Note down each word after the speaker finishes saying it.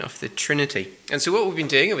of the Trinity. And so what we've been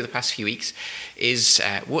doing over the past few weeks is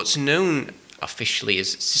what's known officially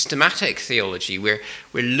as systematic theology, where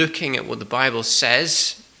we're looking at what the Bible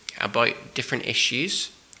says about different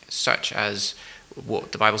issues, such as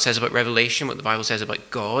what the Bible says about Revelation, what the Bible says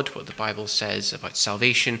about God, what the Bible says about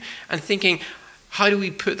salvation, and thinking, how do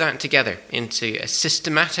we put that together into a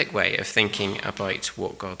systematic way of thinking about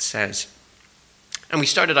what God says? And we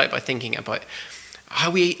started out by thinking about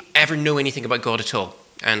how we ever know anything about God at all.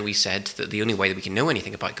 And we said that the only way that we can know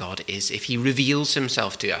anything about God is if he reveals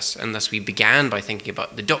himself to us. And thus we began by thinking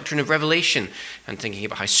about the doctrine of revelation and thinking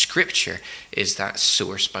about how Scripture is that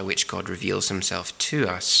source by which God reveals himself to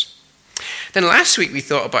us. Then last week we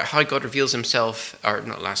thought about how God reveals himself, or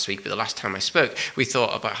not last week, but the last time I spoke, we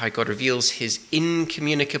thought about how God reveals his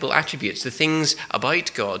incommunicable attributes, the things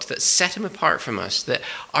about God that set him apart from us, that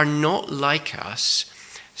are not like us,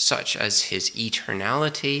 such as his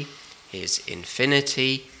eternality, his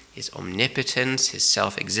infinity, his omnipotence, his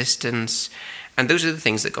self-existence, and those are the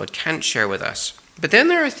things that God can't share with us. But then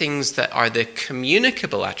there are things that are the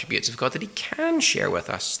communicable attributes of God that he can share with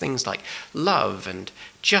us, things like love and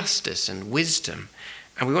justice and wisdom,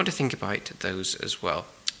 and we want to think about those as well.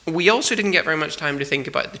 We also didn't get very much time to think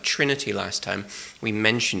about the Trinity last time. We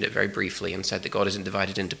mentioned it very briefly and said that God isn't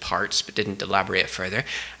divided into parts, but didn't elaborate further.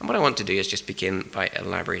 And what I want to do is just begin by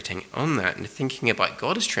elaborating on that and thinking about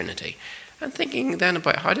God as Trinity, and thinking then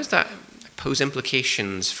about how does that pose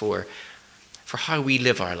implications for how we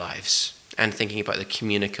live our lives, and thinking about the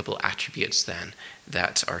communicable attributes then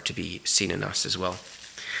that are to be seen in us as well.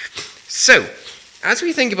 So, as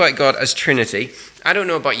we think about God as Trinity, I don't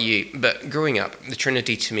know about you, but growing up, the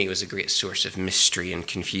Trinity to me was a great source of mystery and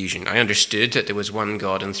confusion. I understood that there was one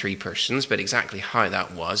God and three persons, but exactly how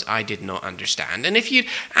that was, I did not understand. And if you'd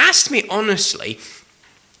asked me honestly,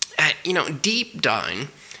 deep down,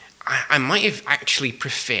 I might have actually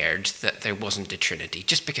preferred that there wasn't a Trinity,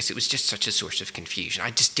 just because it was just such a source of confusion.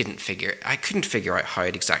 I couldn't figure out how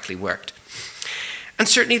it exactly worked. And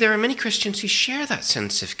certainly there are many Christians who share that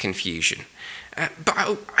sense of confusion. But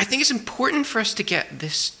I think it's important for us to get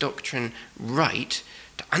this doctrine right,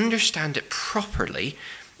 to understand it properly,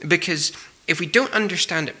 because if we don't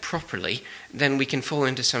understand it properly, then we can fall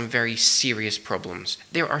into some very serious problems.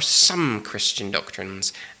 There are some Christian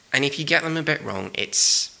doctrines, and if you get them a bit wrong,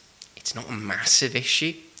 it's not a massive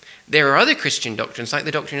issue. There are other Christian doctrines, like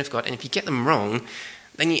the Doctrine of God, and if you get them wrong,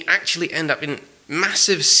 then you actually end up in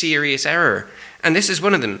massive, serious error. And this is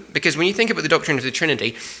one of them, because when you think about the doctrine of the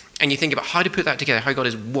Trinity, and you think about how to put that together, how God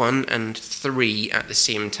is one and three at the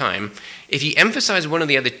same time, if you emphasize one or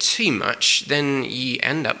the other too much, then you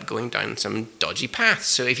end up going down some dodgy path.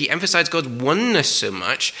 So if you emphasize God's oneness so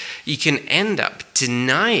much, you can end up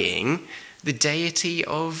denying the deity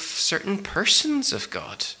of certain persons of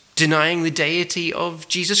God, denying the deity of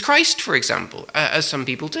Jesus Christ, for example, as some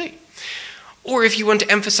people do. Or if you want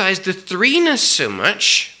to emphasize the threeness so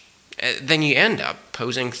much, then you end up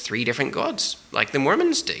posing three different gods, like the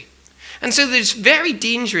Mormons do. And so there's very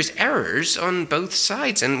dangerous errors on both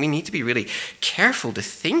sides, and we need to be really careful to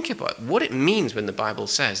think about what it means when the Bible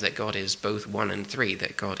says that God is both one and three,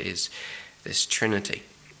 that God is this Trinity.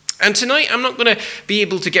 And tonight I'm not going to be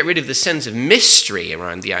able to get rid of the sense of mystery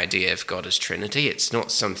around the idea of God as Trinity. It's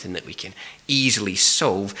not something that we can easily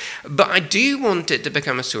solve, but I do want it to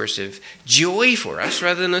become a source of joy for us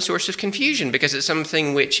rather than a source of confusion, because it's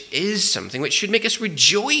something which should make us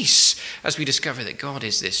rejoice as we discover that God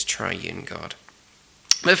is this triune God.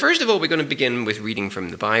 But first of all, we're going to begin with reading from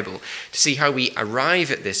the Bible to see how we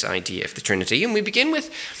arrive at this idea of the Trinity, and we begin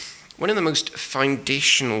with one of the most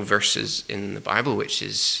foundational verses in the Bible, which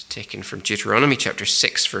is taken from Deuteronomy chapter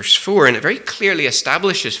 6, verse 4, and it very clearly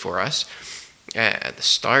establishes for us at the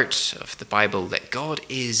start of the Bible that God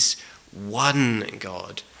is one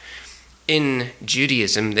God. In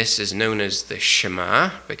Judaism, this is known as the Shema,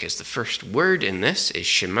 because the first word in this is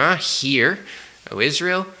Shema, hear, O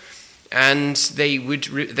Israel, and they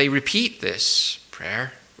repeat this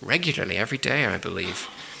prayer regularly every day, I believe.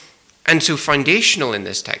 And so foundational in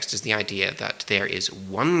this text is the idea that there is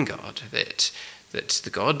one God, that the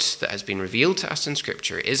God that has been revealed to us in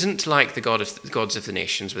Scripture isn't like the gods of the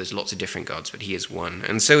nations, where there's lots of different gods, but he is one.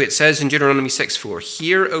 And so it says in Deuteronomy 6:4,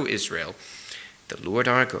 "Hear, O Israel, the Lord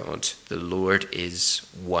our God, the Lord is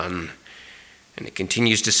one." And it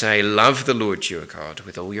continues to say, "Love the Lord your God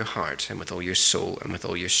with all your heart and with all your soul and with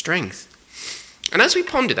all your strength." And as we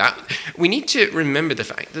ponder that, we need to remember the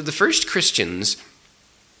fact that the first Christians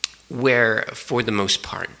were, for the most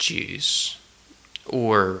part, Jews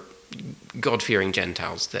or God-fearing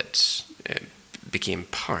Gentiles that became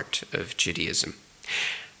part of Judaism.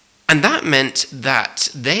 And that meant that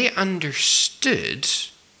they understood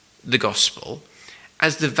the gospel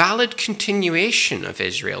as the valid continuation of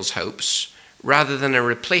Israel's hopes rather than a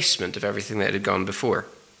replacement of everything that had gone before.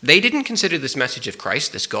 They didn't consider this message of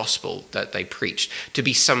Christ, this gospel that they preached, to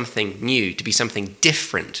be something new, to be something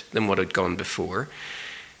different than what had gone before.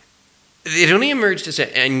 It only emerged as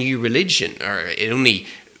a new religion, or it only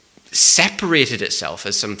separated itself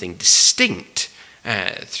as something distinct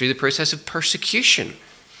through the process of persecution,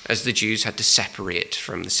 as the Jews had to separate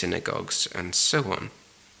from the synagogues and so on.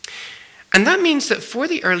 And that means that for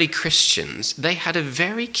the early Christians, they had a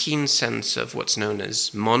very keen sense of what's known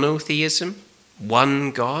as monotheism,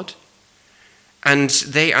 one God. And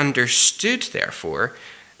they understood, therefore,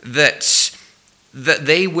 that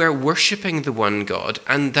they were worshipping the one God,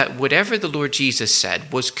 and that whatever the Lord Jesus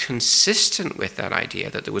said was consistent with that idea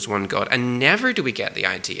that there was one God. And never do we get the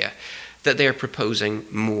idea that they're proposing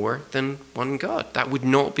more than one God. That would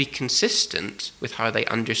not be consistent with how they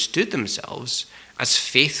understood themselves as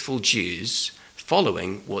faithful Jews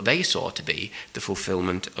following what they saw to be the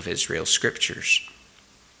fulfillment of Israel's scriptures.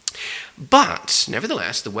 But,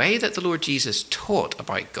 nevertheless, the way that the Lord Jesus taught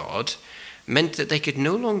about God meant that they could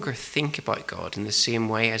no longer think about God in the same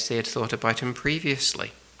way as they had thought about him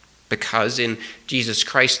previously. Because in Jesus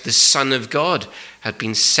Christ, the Son of God had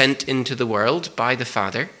been sent into the world by the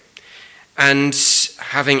Father, and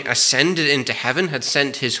having ascended into heaven, had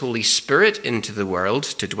sent his Holy Spirit into the world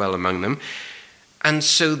to dwell among them. And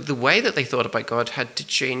so the way that they thought about God had to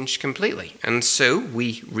change completely. And so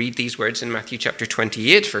we read these words in Matthew chapter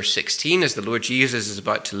 28, verse 16, as the Lord Jesus is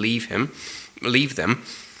about to leave them.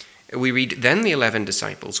 We read, "Then the 11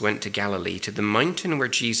 disciples went to Galilee, to the mountain where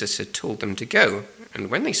Jesus had told them to go. And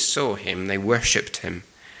when they saw him, they worshipped him,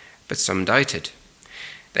 but some doubted.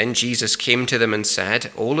 Then Jesus came to them and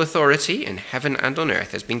said, 'All authority in heaven and on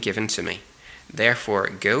earth has been given to me. Therefore,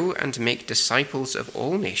 go and make disciples of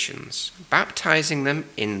all nations, baptizing them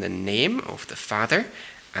in the name of the Father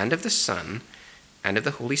and of the Son and of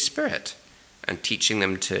the Holy Spirit, and teaching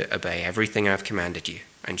them to obey everything I have commanded you.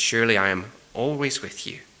 And surely I am always with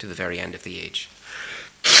you to the very end of the age.'"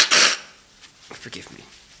 Forgive me.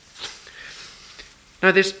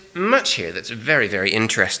 Now, there's much here that's very, very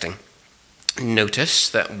interesting. Notice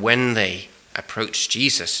that when they approach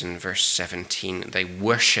Jesus in verse 17, they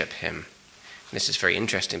worship him. This is very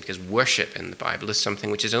interesting because worship in the Bible is something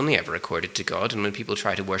which is only ever accorded to God, and when people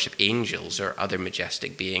try to worship angels or other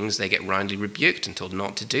majestic beings, they get roundly rebuked and told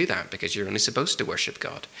not to do that because you're only supposed to worship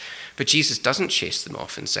God. But Jesus doesn't chase them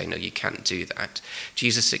off and say, no, you can't do that.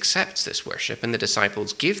 Jesus accepts this worship, and the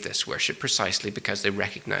disciples give this worship precisely because they're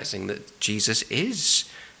recognizing that Jesus is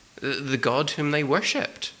the God whom they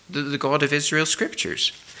worshipped, the God of Israel's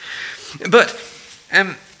scriptures. But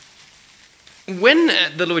when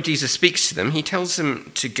the Lord Jesus speaks to them, he tells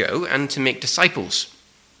them to go and to make disciples.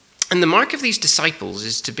 And the mark of these disciples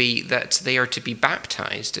is to be that they are to be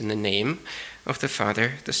baptized in the name of the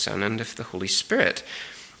Father, the Son, and of the Holy Spirit.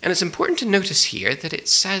 And it's important to notice here that it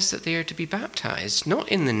says that they are to be baptized, not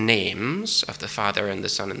in the names of the Father and the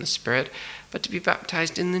Son and the Spirit, but to be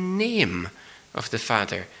baptized in the name of the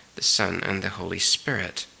Father, the Son, and the Holy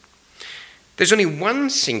Spirit. There's only one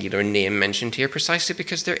singular name mentioned here precisely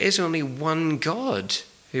because there is only one God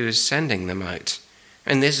who is sending them out.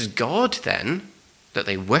 And this God, then, that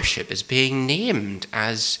they worship is being named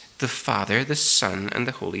as the Father, the Son, and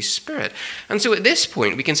the Holy Spirit. And so at this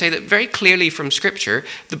point, we can say that very clearly from Scripture,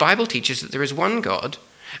 the Bible teaches that there is one God,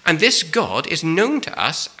 and this God is known to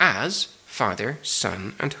us as Father,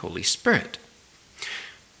 Son, and Holy Spirit.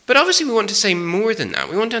 But obviously we want to say more than that.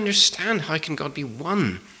 We want to understand how can God be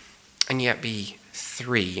one and yet be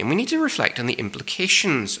three. And we need to reflect on the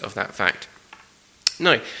implications of that fact.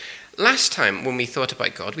 Now, last time when we thought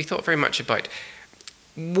about God, we thought very much about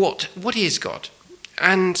what is God?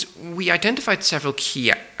 And we identified several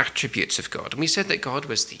key attributes of God. And we said that God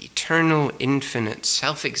was the eternal, infinite,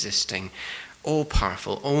 self-existing,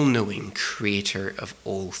 all-powerful, all-knowing creator of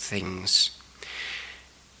all things.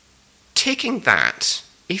 Taking that,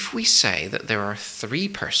 if we say that there are three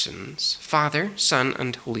persons, Father, Son,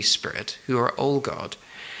 and Holy Spirit, who are all God,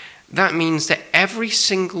 that means that every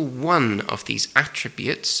single one of these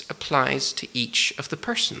attributes applies to each of the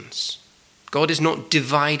persons. God is not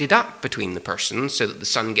divided up between the persons so that the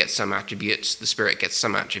Son gets some attributes, the Spirit gets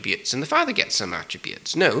some attributes, and the Father gets some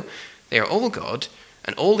attributes. No, they are all God,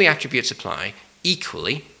 and all the attributes apply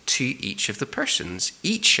equally to each of the persons.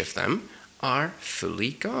 Each of them are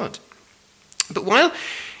fully God. But while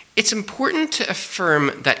it's important to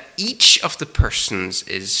affirm that each of the persons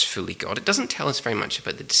is fully God, it doesn't tell us very much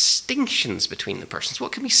about the distinctions between the persons.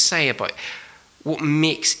 What can we say about what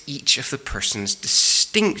makes each of the persons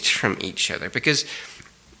distinct from each other? Because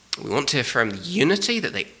We want to affirm the unity,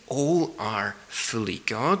 that they all are fully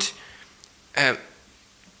God.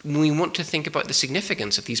 We want to think about the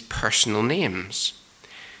significance of these personal names.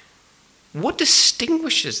 What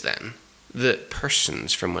distinguishes then the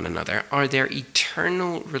persons from one another are their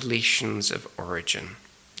eternal relations of origin.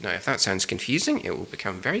 Now, if that sounds confusing, it will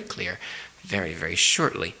become very clear very, very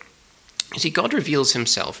shortly. You see, God reveals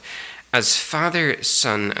himself as Father,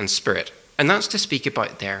 Son, and Spirit, and that's to speak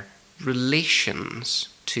about their relations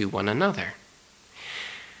to one another.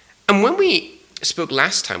 And when we spoke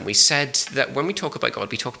last time, we said that when we talk about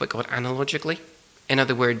God analogically. In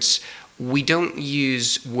other words, we don't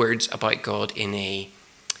use words about God in a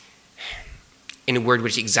word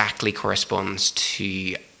which exactly corresponds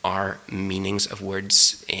to our meanings of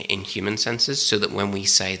words in human senses, so that when we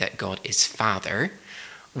say that God is Father,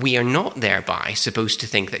 we are not thereby supposed to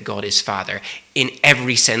think that God is Father in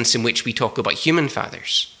every sense in which we talk about human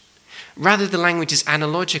fathers. Rather, the language is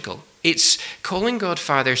analogical. It's calling God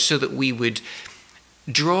Father so that we would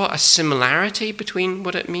draw a similarity between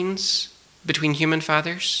what it means between human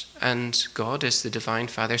fathers and God as the divine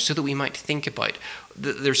Father, so that we might think about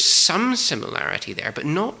that there's some similarity there, but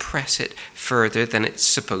not press it further than it's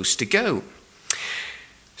supposed to go.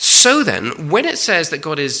 So then, when it says that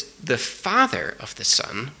God is the Father of the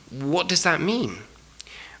Son, what does that mean?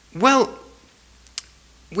 Well,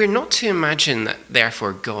 we're not to imagine that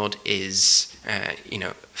therefore God is,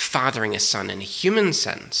 fathering a son in a human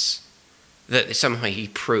sense, that somehow he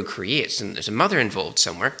procreates and there's a mother involved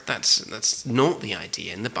somewhere. That's not the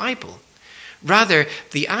idea in the Bible. Rather,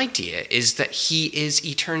 the idea is that he is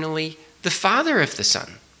eternally the Father of the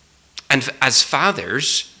Son. And as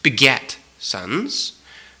fathers beget sons,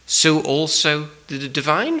 so also the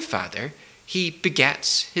divine Father, he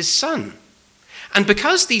begets his Son. And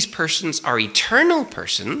because these persons are eternal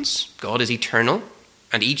persons, God is eternal,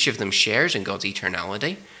 and each of them shares in God's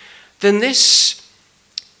eternality, then this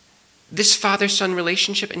father-son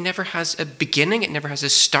relationship, it never has a beginning, it never has a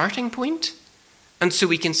starting point. And so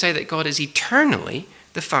we can say that God is eternally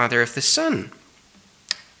the Father of the Son.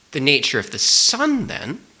 The nature of the Son,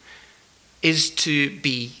 then, is to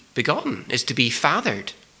be begotten, is to be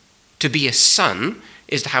fathered. To be a son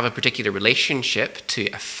is to have a particular relationship to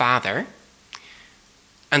a father.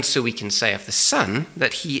 And so we can say of the Son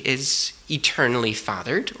that he is eternally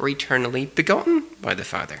fathered or eternally begotten by the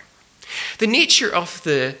Father. The nature of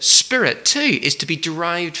the Spirit, too, is to be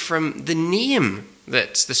derived from the name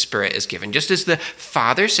that the Spirit is given. Just as the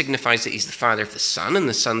Father signifies that he's the Father of the Son, and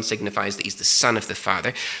the Son signifies that he's the Son of the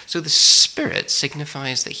Father, so the Spirit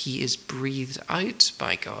signifies that he is breathed out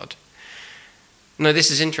by God. Now,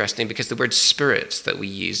 this is interesting because the word spirit that we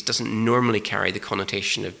use doesn't normally carry the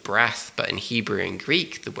connotation of breath, but in Hebrew and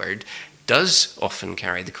Greek, the word does often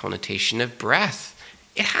carry the connotation of breath.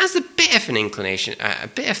 It has a bit of an inclination, a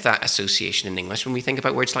bit of that association in English when we think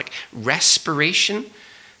about words like respiration.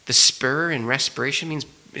 The spur in respiration means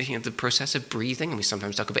the process of breathing, and we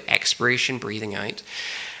sometimes talk about expiration, breathing out.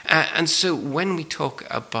 And so when we talk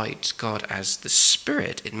about God as the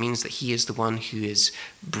Spirit, it means that he is the one who is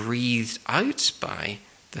breathed out by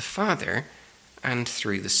the Father and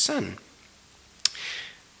through the Son.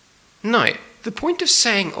 Now, the point of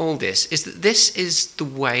saying all this is that this is the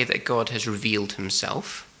way that God has revealed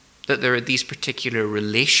himself, that there are these particular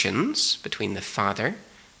relations between the Father,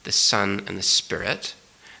 the Son, and the Spirit.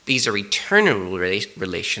 These are eternal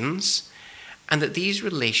relations, and that these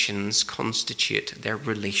relations constitute their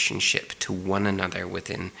relationship to one another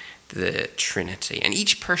within the Trinity. And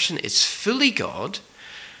each person is fully God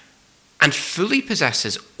and fully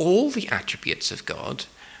possesses all the attributes of God,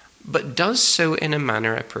 but does so in a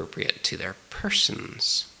manner appropriate to their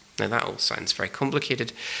persons. Now that all sounds very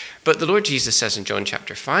complicated, but the Lord Jesus says in John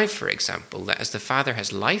chapter 5, for example, that as the Father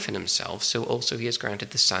has life in himself, so also he has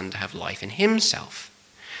granted the Son to have life in himself.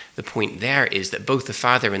 The point there is that both the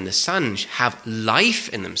Father and the Son have life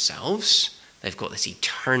in themselves. They've got this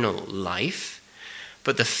eternal life.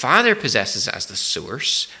 But the Father possesses it as the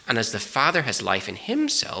source, and as the Father has life in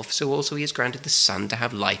himself, so also he has granted the Son to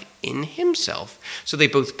have life in himself. So they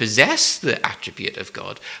both possess the attribute of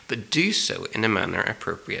God, but do so in a manner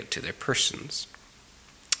appropriate to their persons.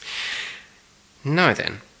 Now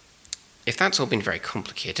then, if that's all been very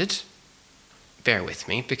complicated, bear with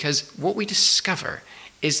me, because what we discover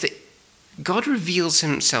is that God reveals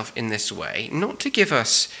himself in this way, not to give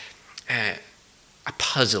us a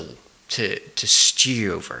puzzle to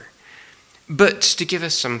stew over, but to give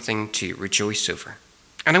us something to rejoice over.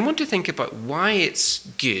 And I want to think about why it's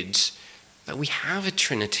good that we have a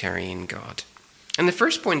Trinitarian God. And the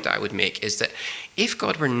first point that I would make is that if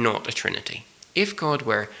God were not a Trinity, if God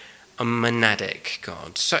were a monadic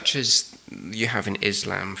God, such as you have in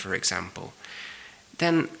Islam, for example,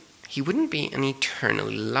 then he wouldn't be an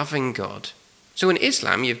eternally loving God. So in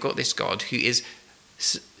Islam, you've got this God who is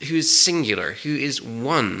singular, who is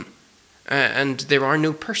one, and there are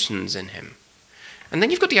no persons in him. And then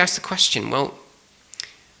you've got to ask the question, well,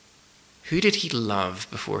 who did he love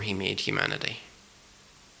before he made humanity?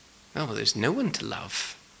 Well, there's no one to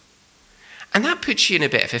love. And that puts you in a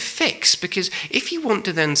bit of a fix, because if you want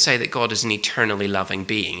to then say that God is an eternally loving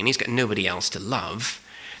being and he's got nobody else to love,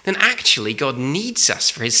 then actually God needs us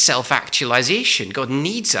for his self-actualization. God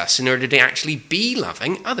needs us in order to actually be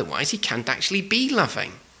loving, otherwise he can't actually be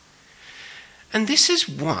loving. And this is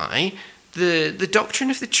why the doctrine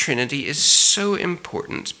of the Trinity is so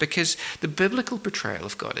important, because the biblical portrayal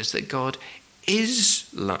of God is that God is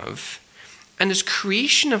love, and his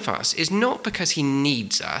creation of us is not because he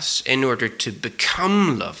needs us in order to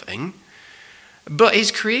become loving, but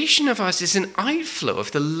his creation of us is an outflow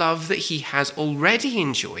of the love that he has already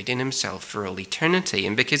enjoyed in himself for all eternity.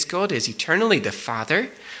 And because God is eternally the Father,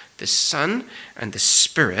 the Son, and the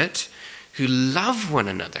Spirit who love one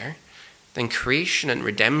another, then creation and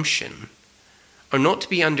redemption are not to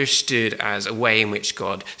be understood as a way in which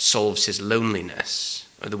God solves his loneliness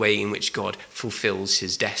or the way in which God fulfills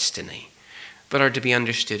his destiny, but are to be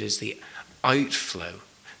understood as the outflow,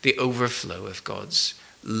 the overflow of God's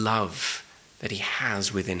love that he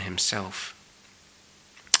has within himself.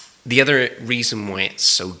 The other reason why it's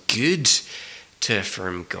so good to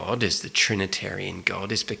affirm God as the Trinitarian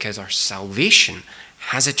God is because our salvation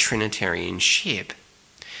has a Trinitarian shape.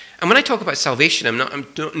 And when I talk about salvation, I'm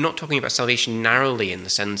not talking about salvation narrowly in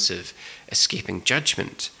the sense of escaping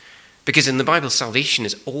judgment. Because in the Bible, salvation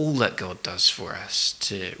is all that God does for us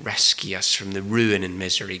to rescue us from the ruin and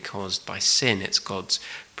misery caused by sin. It's God's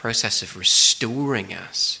process of restoring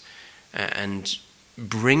us and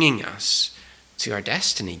bringing us to our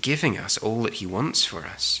destiny, giving us all that he wants for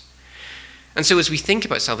us. And so as we think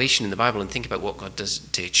about salvation in the Bible and think about what God does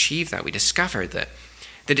to achieve that, we discover that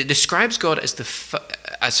it describes God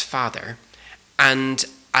as Father, and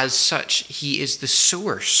as such, he is the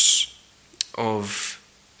source of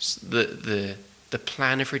the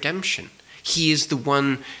plan of redemption. He is the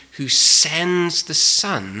one who sends the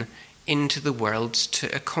Son into the world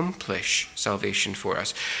to accomplish salvation for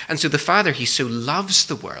us. And so the Father, he so loves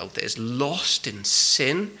the world that is lost in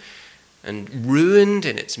sin and ruined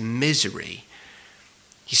in its misery.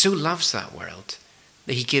 He so loves that world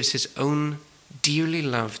that he gives his own dearly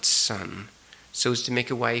loved Son so as to make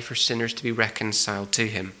a way for sinners to be reconciled to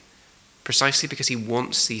him, precisely because he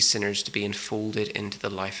wants these sinners to be enfolded into the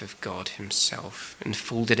life of God himself,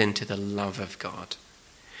 enfolded into the love of God.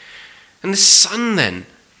 And the Son then,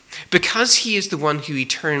 because he is the one who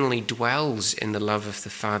eternally dwells in the love of the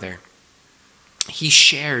Father, he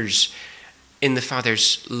shares in the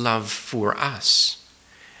Father's love for us,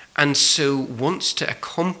 and so wants to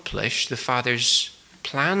accomplish the Father's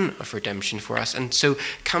plan of redemption for us, and so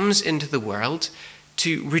comes into the world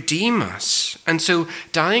to redeem us. And so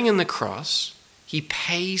dying on the cross, he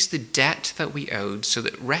pays the debt that we owed, so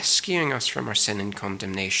that rescuing us from our sin and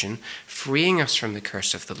condemnation, freeing us from the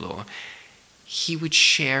curse of the law, he would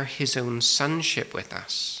share his own sonship with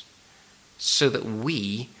us, so that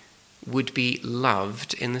we would be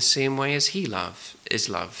loved in the same way as he is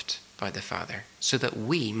loved by the Father, so that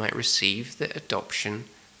we might receive the adoption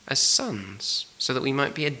as sons, so that we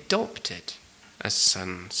might be adopted as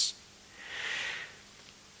sons.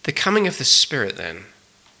 The coming of the Spirit, then,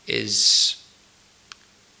 is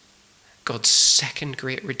God's second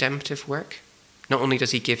great redemptive work. Not only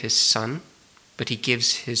does he give his Son, but he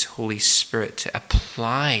gives his Holy Spirit to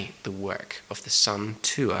apply the work of the Son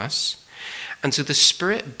to us. And so the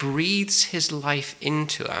Spirit breathes his life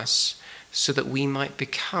into us so that we might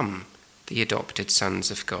become the adopted sons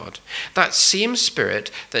of God. That same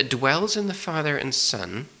Spirit that dwells in the Father and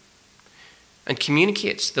Son and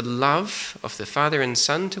communicates the love of the Father and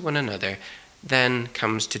Son to one another, then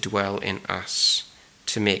comes to dwell in us,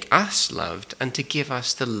 to make us loved and to give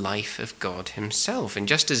us the life of God himself. And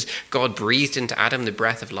just as God breathed into Adam the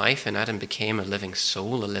breath of life and Adam became a living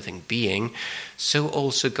soul, a living being, so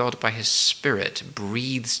also God by his Spirit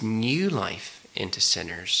breathes new life into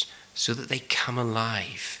sinners so that they come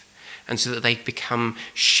alive, and so that they become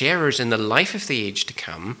sharers in the life of the age to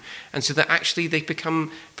come, and so that actually they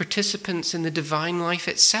become participants in the divine life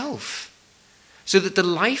itself. So that the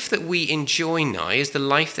life that we enjoy now is the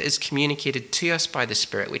life that is communicated to us by the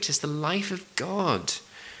Spirit, which is the life of God.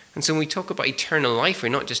 And so when we talk about eternal life, we're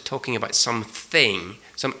not just talking about some thing,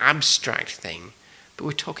 some abstract thing, but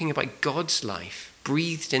we're talking about God's life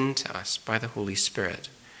breathed into us by the Holy Spirit.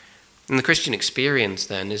 And the Christian experience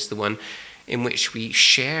then is the one in which we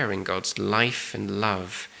share in God's life and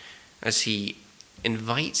love as he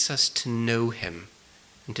invites us to know him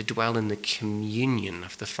and to dwell in the communion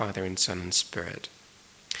of the Father and Son and Spirit.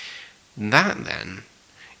 That then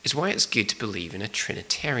is why it's good to believe in a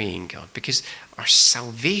Trinitarian God, because our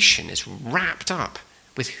salvation is wrapped up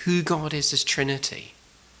with who God is as Trinity.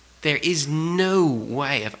 There is no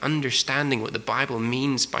way of understanding what the Bible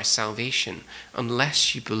means by salvation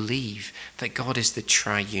unless you believe that God is the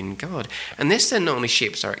triune God. And this then not only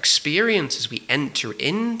shapes our experience as we enter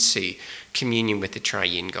into communion with the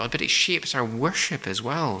triune God, but it shapes our worship as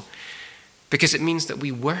well. Because it means that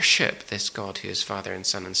we worship this God who is Father and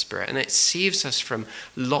Son and Spirit. And it saves us from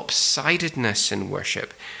lopsidedness in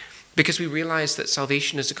worship. Because we realize that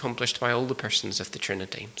salvation is accomplished by all the persons of the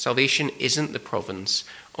Trinity. Salvation isn't the province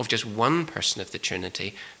of just one person of the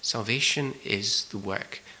Trinity. Salvation is the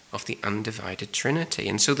work of the undivided Trinity.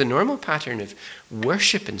 And so the normal pattern of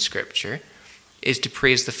worship in Scripture is to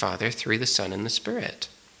praise the Father through the Son and the Spirit.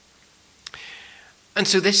 And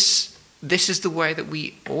so this is the way that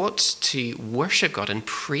we ought to worship God and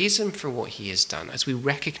praise him for what he has done, as we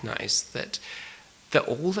recognize that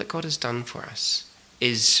all that God has done for us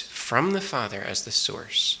is from the Father as the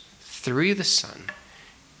source, through the Son,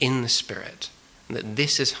 in the Spirit, and that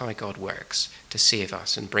this is how God works to save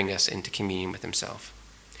us and bring us into communion with himself.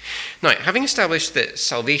 Now, having established that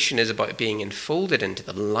salvation is about being enfolded into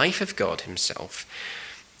the life of God himself,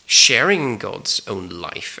 sharing in God's own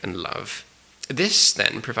life and love, this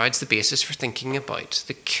then provides the basis for thinking about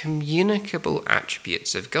the communicable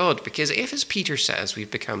attributes of God. Because if, as Peter says, we've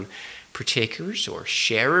become partakers or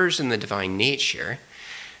sharers in the divine nature,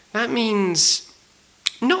 that means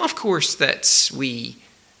not, of course, that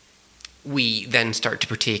we then start to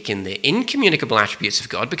partake in the incommunicable attributes of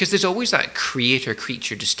God, because there's always that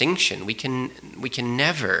creator-creature distinction. We can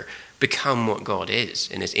never become what God is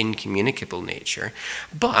in his incommunicable nature.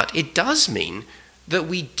 But it does mean that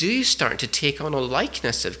we do start to take on a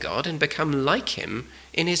likeness of God and become like him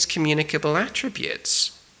in his communicable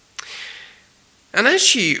attributes. And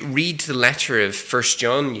as you read the letter of 1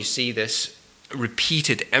 John, you see this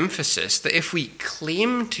repeated emphasis that if we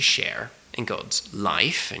claim to share in God's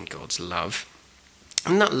life and God's love,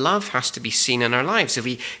 and that love has to be seen in our lives. If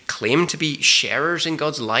we claim to be sharers in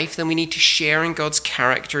God's life, then we need to share in God's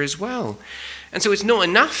character as well. And so it's not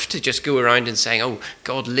enough to just go around and say, oh,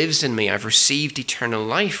 God lives in me, I've received eternal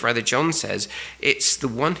life. Rather, John says, it's the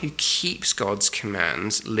one who keeps God's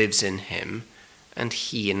commands lives in him, and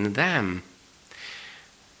he in them.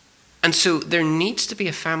 And so there needs to be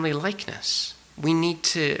a family likeness. We need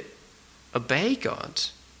to obey God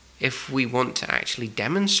if we want to actually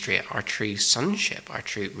demonstrate our true sonship, our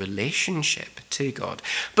true relationship to God.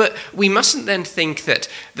 But we mustn't then think that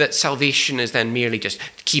salvation is then merely just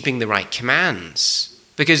keeping the right commands.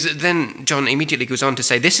 Because then John immediately goes on to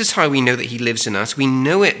say, this is how we know that he lives in us. We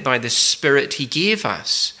know it by the Spirit he gave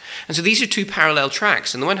us. And so these are two parallel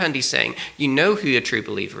tracks. On the one hand, he's saying, you know who a true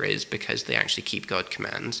believer is because they actually keep God's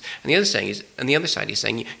commands. And the other side, he's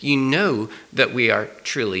saying, you know that we are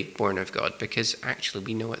truly born of God because actually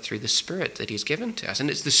we know it through the Spirit that he's given to us. And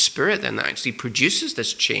it's the Spirit then that actually produces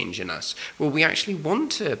this change in us, where we actually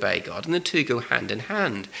want to obey God. And the two go hand in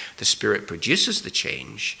hand. The Spirit produces the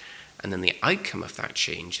change, and then the outcome of that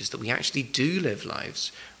change is that we actually do live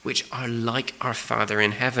lives which are like our Father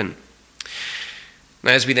in heaven.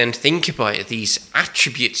 Now, as we then think about these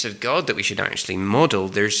attributes of God that we should actually model,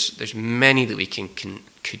 there's many that we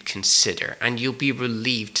could consider, and you'll be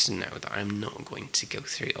relieved to know that I'm not going to go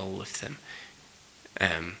through all of them.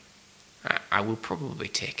 I will probably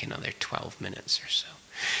take another 12 minutes or so.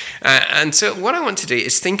 And so what I want to do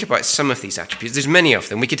is think about some of these attributes. There's many of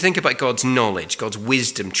them. We could think about God's knowledge, God's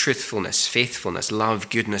wisdom, truthfulness, faithfulness, love,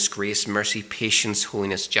 goodness, grace, mercy, patience,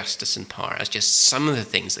 holiness, justice, and power as just some of the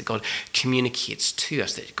things that God communicates to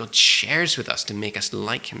us, that God shares with us to make us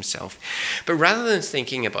like himself. But rather than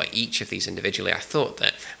thinking about each of these individually, I thought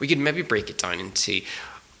that we could maybe break it down into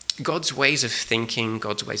God's ways of thinking,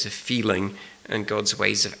 God's ways of feeling, and God's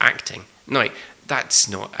ways of acting. Now, that's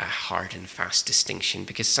not a hard and fast distinction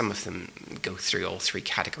because some of them go through all three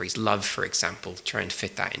categories. Love, for example, try and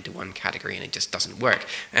fit that into one category and it just doesn't work.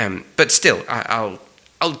 But still,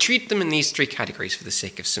 I'll treat them in these three categories for the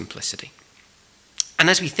sake of simplicity. And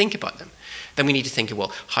as we think about them, then we need to think of,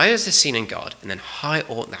 well, how is this seen in God? And then how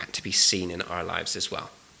ought that to be seen in our lives as well?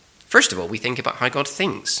 First of all, we think about how God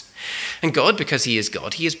thinks. And God, because he is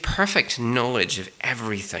God, he has perfect knowledge of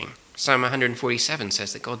everything. Psalm 147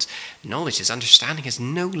 says that God's knowledge, his understanding has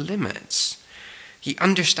no limits. He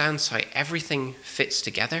understands how everything fits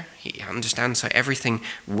together. He understands how everything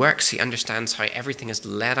works. He understands how everything has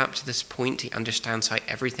led up to this point. He understands how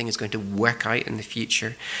everything is going to work out in the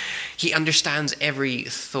future. He understands every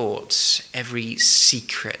thought, every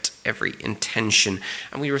secret, every intention.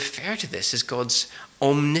 And we refer to this as God's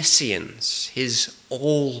omniscience, his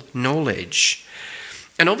all-knowledge.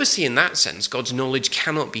 And obviously in that sense, God's knowledge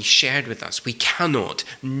cannot be shared with us. We cannot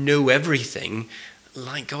know everything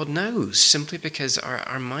like God knows, simply because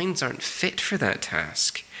our minds aren't fit for that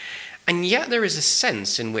task. And yet there is a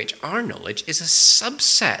sense in which our knowledge is a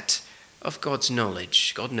subset of God's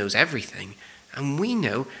knowledge. God knows everything, and we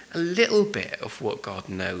know a little bit of what God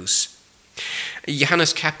knows.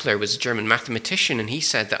 Johannes Kepler was a German mathematician, and he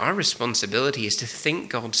said that our responsibility is to think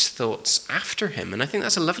God's thoughts after him. And I think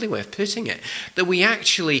that's a lovely way of putting it, that we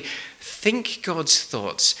actually think God's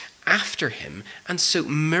thoughts after him, and so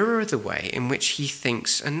mirror the way in which he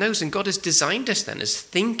thinks and knows. And God has designed us then as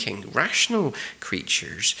thinking, rational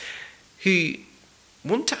creatures who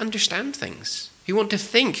want to understand things, who want to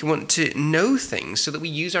think, who want to know things, so that we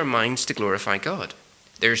use our minds to glorify God.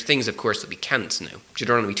 There's things, of course, that we can't know.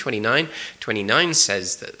 Deuteronomy 29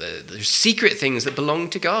 says that there's secret things that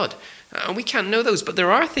belong to God. And we can't know those, but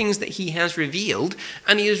there are things that he has revealed,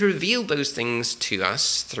 and he has revealed those things to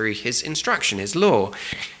us through his instruction, his law.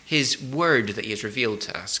 His word that he has revealed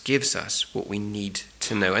to us gives us what we need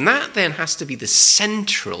to know. And that then has to be the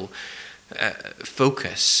central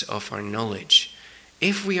focus of our knowledge.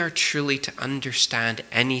 If we are truly to understand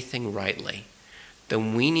anything rightly,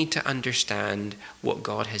 then we need to understand what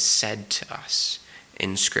God has said to us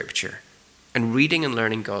in Scripture. And reading and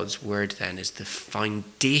learning God's word then is the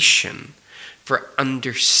foundation for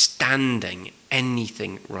understanding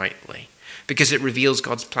anything rightly. Because it reveals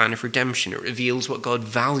God's plan of redemption. It reveals what God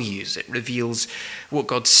values. It reveals what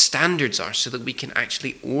God's standards are, so that we can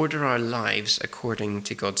actually order our lives according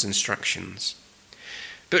to God's instructions.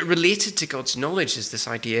 But related to God's knowledge is this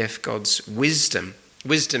idea of God's wisdom.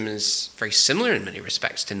 Wisdom is very similar in many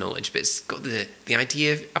respects to knowledge, but it's got the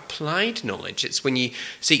idea of applied knowledge. It's when you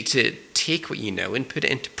seek to take what you know and put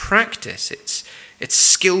it into practice. It's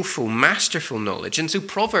skillful, masterful knowledge. And so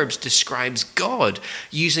Proverbs describes God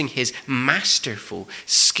using his masterful,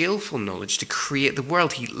 skillful knowledge to create the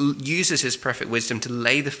world. He uses his perfect wisdom to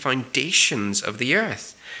lay the foundations of the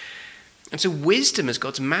earth. And so wisdom is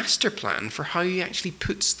God's master plan for how he actually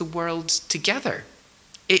puts the world together.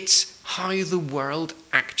 It's how the world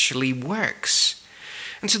actually works.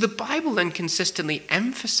 And so the Bible then consistently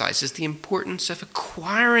emphasizes the importance of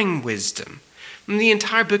acquiring wisdom. And the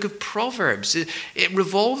entire book of Proverbs, it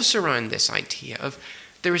revolves around this idea of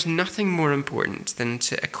there is nothing more important than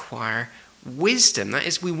to acquire wisdom. That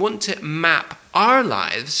is, we want to map our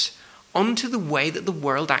lives onto the way that the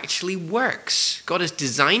world actually works. God has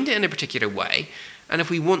designed it in a particular way, and if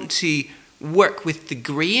we want to work with the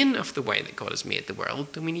grain of the way that God has made the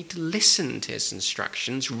world, then we need to listen to his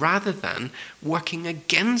instructions rather than working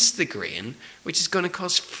against the grain, which is going to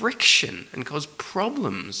cause friction and cause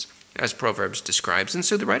problems, as Proverbs describes. And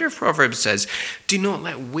so the writer of Proverbs says, do not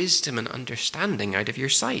let wisdom and understanding out of your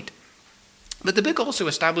sight. But the book also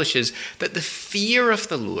establishes that the fear of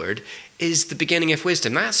the Lord is the beginning of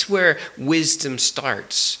wisdom. That's where wisdom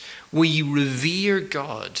starts. We revere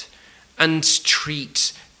God and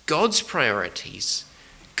treat God's priorities,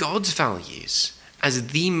 God's values, as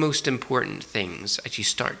the most important things as you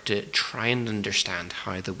start to try and understand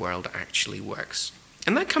how the world actually works.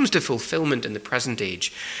 And that comes to fulfillment in the present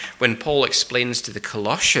age when Paul explains to the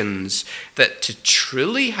Colossians that to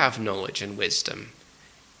truly have knowledge and wisdom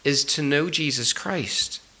is to know Jesus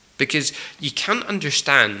Christ. Because you can't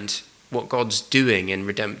understand what God's doing in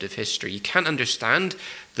redemptive history. You can't understand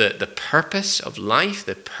the purpose of life,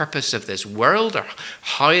 the purpose of this world, or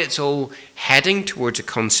how it's all heading towards a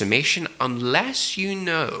consummation unless you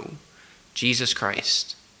know Jesus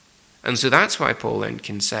Christ. And so that's why Paul then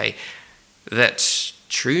can say that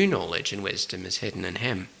true knowledge and wisdom is hidden in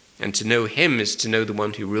him. And to know him is to know the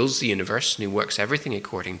one who rules the universe and who works everything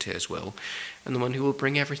according to his will, and the one who will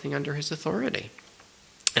bring everything under his authority.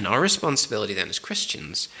 And our responsibility then as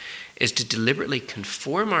Christians is to deliberately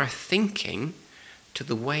conform our thinking to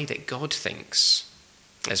the way that God thinks.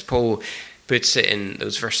 As Paul puts it in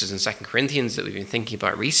those verses in 2 Corinthians that we've been thinking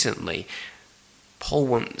about recently, Paul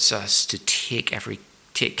wants us to take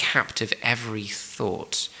captive every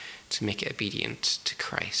thought to make it obedient to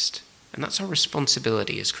Christ. And that's our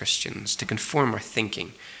responsibility as Christians, to conform our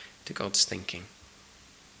thinking to God's thinking.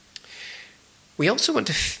 We also want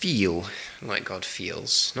to feel like God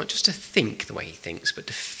feels, not just to think the way he thinks, but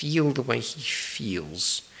to feel the way he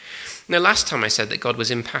feels. Now, last time I said that God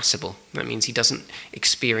was impassible. That means he doesn't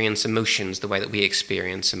experience emotions the way that we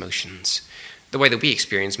experience emotions. The way that we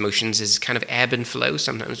experience emotions is kind of ebb and flow.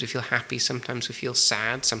 Sometimes we feel happy, sometimes we feel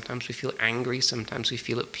sad, sometimes we feel angry, sometimes we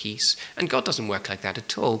feel at peace. And God doesn't work like that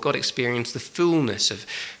at all. God experiences the fullness of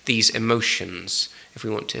these emotions, if we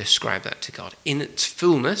want to ascribe that to God, in its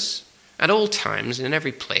fullness, at all times, and in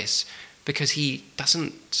every place, because he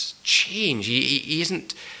doesn't change. He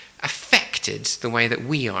isn't affected the way that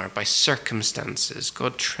we are by circumstances.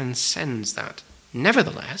 God transcends that.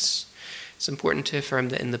 Nevertheless, it's important to affirm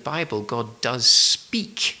that in the Bible, God does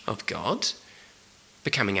speak of God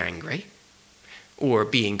becoming angry, or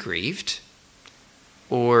being grieved,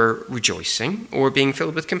 or rejoicing, or being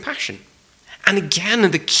filled with compassion. And again,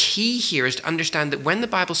 the key here is to understand that when the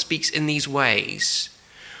Bible speaks in these ways,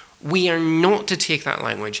 we are not to take that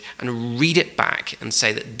language and read it back and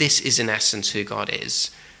say that this is in essence who God is,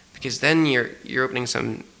 because then you're opening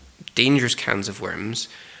some dangerous cans of worms.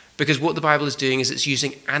 Because what the Bible is doing is it's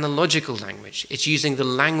using analogical language. It's using the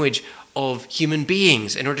language of human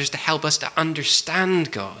beings in order to help us to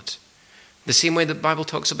understand God. The same way the Bible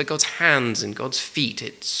talks about God's hands and God's feet,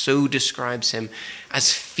 it so describes him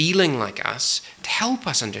as feeling like us to help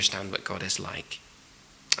us understand what God is like.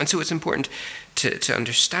 And so it's important to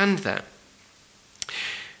understand that.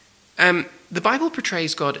 The Bible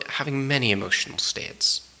portrays God having many emotional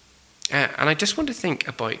states. And I just want to think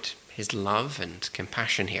about his love and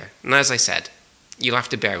compassion here. And as I said, you'll have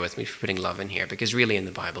to bear with me for putting love in here, because really in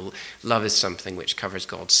the Bible, love is something which covers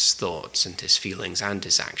God's thoughts and his feelings and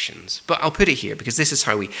his actions. But I'll put it here because this is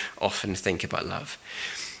how we often think about love.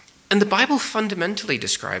 And the Bible fundamentally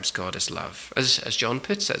describes God as love. As John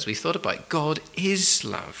puts it, as we thought about, God is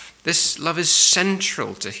love. This love is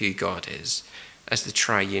central to who God is as the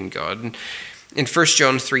triune God. And in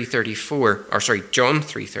John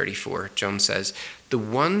 3:34, John says, "The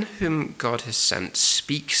one whom God has sent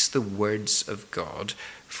speaks the words of God,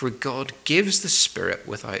 for God gives the Spirit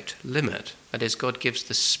without limit." That is, God gives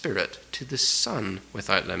the Spirit to the Son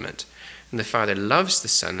without limit. And the Father loves the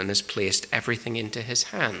Son and has placed everything into his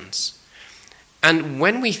hands. And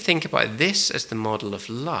when we think about this as the model of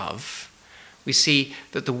love, we see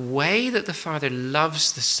that the way that the Father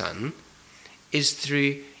loves the Son is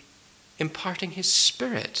through imparting his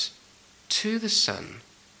Spirit to the Son,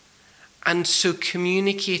 and so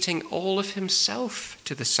communicating all of himself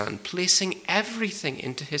to the Son, placing everything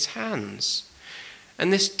into his hands.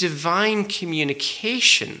 And this divine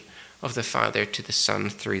communication of the Father to the Son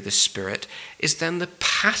through the Spirit is then the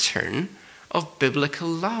pattern of biblical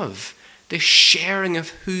love, the sharing of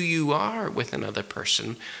who you are with another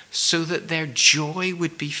person so that their joy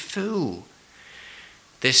would be full.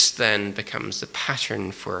 This then becomes the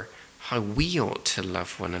pattern for how we ought to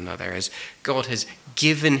love one another, as God has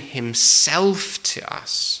given himself to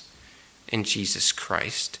us in Jesus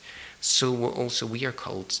Christ. So also we are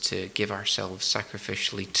called to give ourselves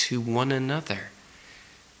sacrificially to one another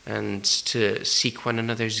and to seek one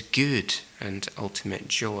another's good and ultimate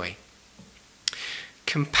joy.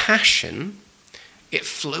 Compassion, it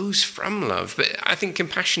flows from love, but I think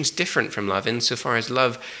compassion is different from love insofar as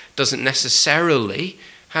love doesn't necessarily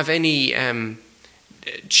have any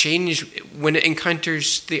change when it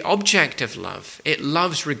encounters the object of love. It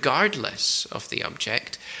loves regardless of the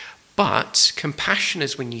object. But compassion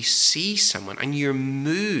is when you see someone and you're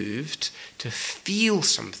moved to feel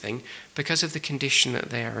something because of the condition that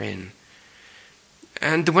they are in.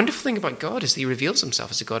 And the wonderful thing about God is that he reveals himself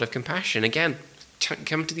as a God of compassion. Again,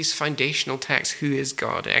 come to these foundational texts. Who is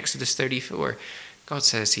God? Exodus 34. God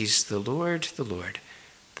says he's the Lord,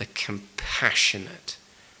 the compassionate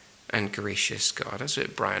and gracious God. That's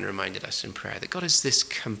what Brian reminded us in prayer, that God is this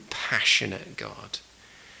compassionate God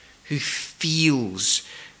who feels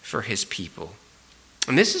for his people.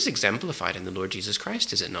 And this is exemplified in the Lord Jesus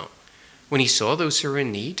Christ, is it not? When he saw those who were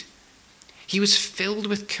in need, he was filled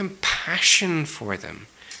with compassion for them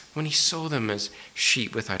when he saw them as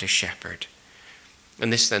sheep without a shepherd.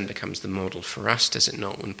 And this then becomes the model for us, does it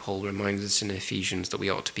not, when Paul reminds us in Ephesians that we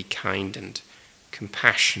ought to be kind and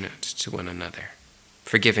compassionate to one another,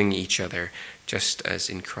 forgiving each other just as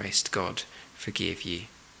in Christ God forgave you.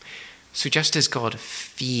 So just as God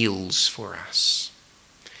feels for us,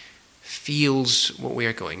 feels what we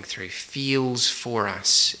are going through, feels for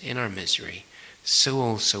us in our misery, so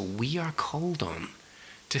also we are called on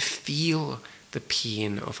to feel the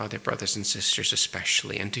pain of other brothers and sisters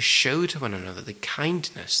especially, and to show to one another the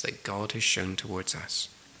kindness that God has shown towards us.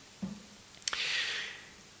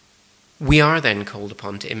 We are then called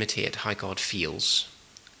upon to imitate how God feels.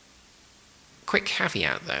 Quick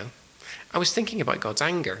caveat though, I was thinking about God's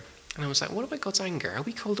anger, and I was like, what about God's anger? Are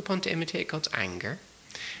we called upon to imitate God's anger?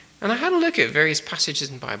 And I had a look at various passages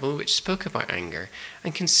in the Bible which spoke about anger,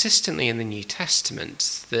 and consistently in the New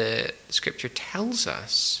Testament, the Scripture tells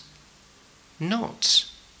us not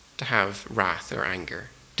to have wrath or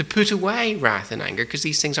anger, to put away wrath and anger, because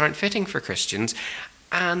these things aren't fitting for Christians.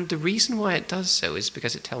 And the reason why it does so is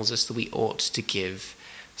because it tells us that we ought to give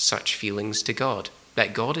such feelings to God,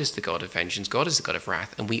 that God is the God of vengeance, God is the God of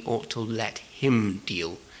wrath, and we ought to let him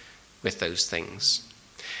deal with those things.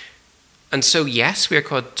 And so, yes, we are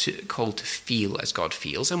called to feel as God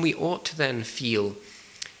feels, and we ought to then feel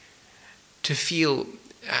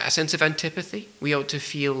a sense of antipathy. We ought to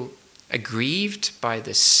feel aggrieved by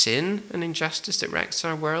the sin and injustice that wrecks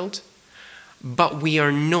our world. But we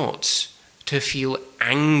are not to feel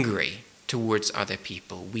angry towards other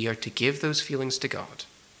people. We are to give those feelings to God,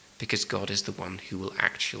 because God is the one who will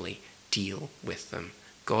actually deal with them.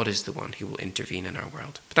 God is the one who will intervene in our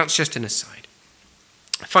world. But that's just an aside.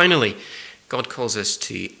 Finally, God calls us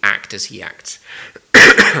to act as he acts.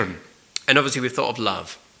 And obviously we've thought of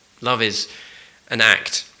love. Love is an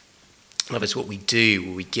act. Love is what we do,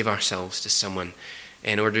 where we give ourselves to someone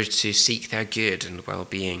in order to seek their good and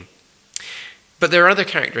well-being. But there are other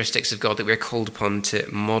characteristics of God that we're called upon to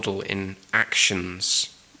model in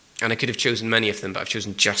actions. And I could have chosen many of them, but I've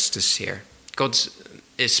chosen justice here. God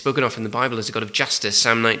is spoken of in the Bible as a God of justice.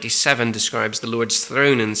 Psalm 97 describes the Lord's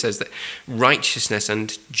throne and says that righteousness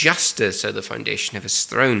and justice are the foundation of his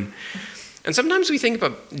throne. And sometimes we think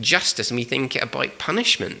about justice and we think about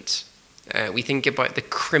punishment. We think about the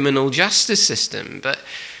criminal justice system. But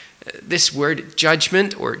this word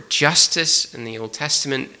judgment or justice in the Old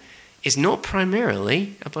Testament is not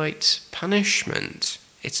primarily about punishment.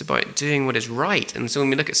 It's about doing what is right. And so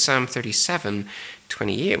when we look at Psalm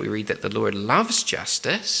 37:28, we read that the Lord loves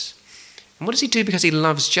justice. And what does he do because he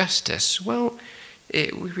loves justice? Well,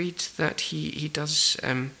 we read that he does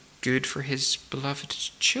good for his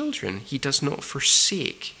beloved children. He does not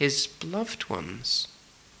forsake his beloved ones.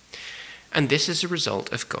 And this is a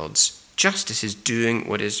result of God's justice, his doing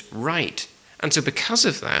what is right. And so because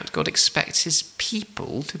of that, God expects his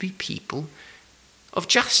people to be people of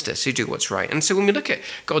justice, who do what's right. And so when we look at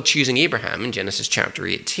God choosing Abraham in Genesis chapter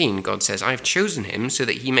 18, God says, I've chosen him so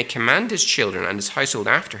that he may command his children and his household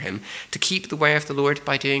after him to keep the way of the Lord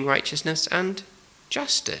by doing righteousness and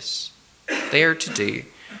justice. They are to do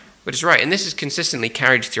what is right. And this is consistently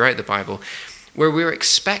carried throughout the Bible, where we're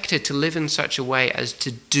expected to live in such a way as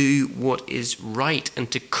to do what is right and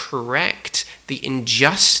to correct the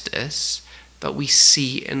injustice that we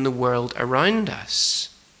see in the world around us.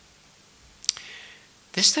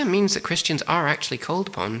 This then means that Christians are actually called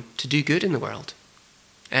upon to do good in the world.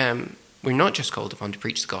 We're not just called upon to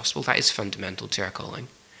preach the gospel, that is fundamental to our calling,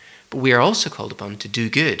 but we are also called upon to do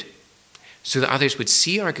good so that others would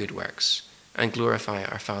see our good works and glorify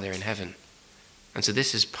our Father in heaven. And so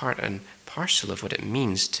this is part and parcel of what it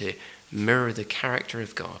means to mirror the character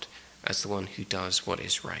of God as the one who does what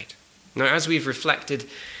is right. Now, as we've reflected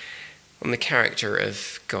on the character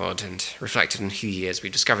of God and reflected on who he is,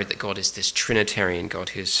 we've discovered that God is this Trinitarian God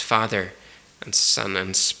who is Father and Son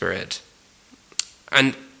and Spirit.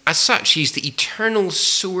 And as such, he's the eternal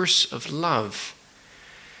source of love.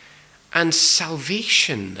 And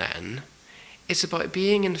salvation, then, is about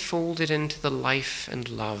being enfolded into the life and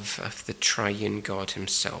love of the triune God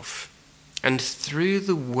himself. And through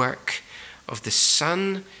the work of the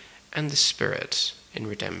Son and the Spirit in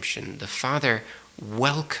redemption, the Father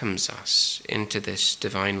welcomes us into this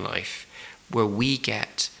divine life where we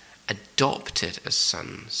get adopted as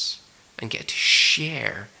sons and get to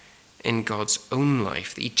share in God's own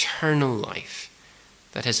life, the eternal life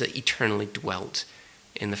that has eternally dwelt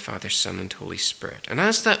in the Father, Son, and Holy Spirit. And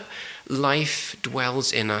as that life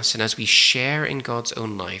dwells in us and as we share in God's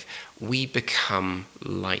own life, we become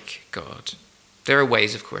like God. There are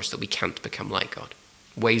ways, of course, that we can't become like God,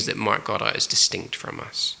 ways that mark God out as distinct from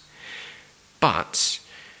us. But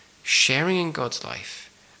sharing in God's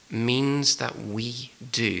life means that we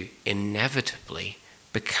do inevitably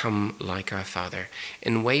become like our Father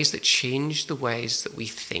in ways that change the ways that we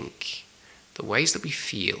think, the ways that we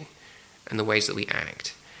feel, and the ways that we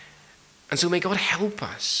act. And so may God help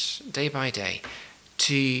us day by day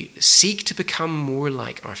to seek to become more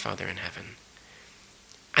like our Father in heaven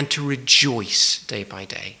and to rejoice day by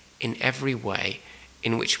day in every way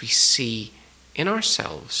in which we see in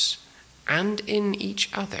ourselves and in each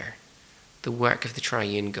other the work of the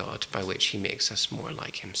triune God by which he makes us more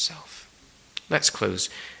like himself. Let's close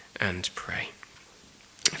and pray.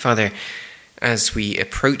 Father, as we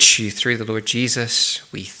approach you through the Lord Jesus,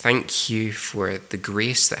 we thank you for the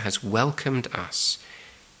grace that has welcomed us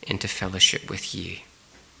into fellowship with you.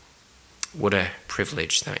 What a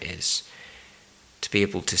privilege that is. to be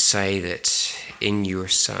able to say that in your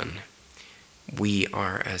Son we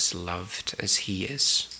are as loved as he is.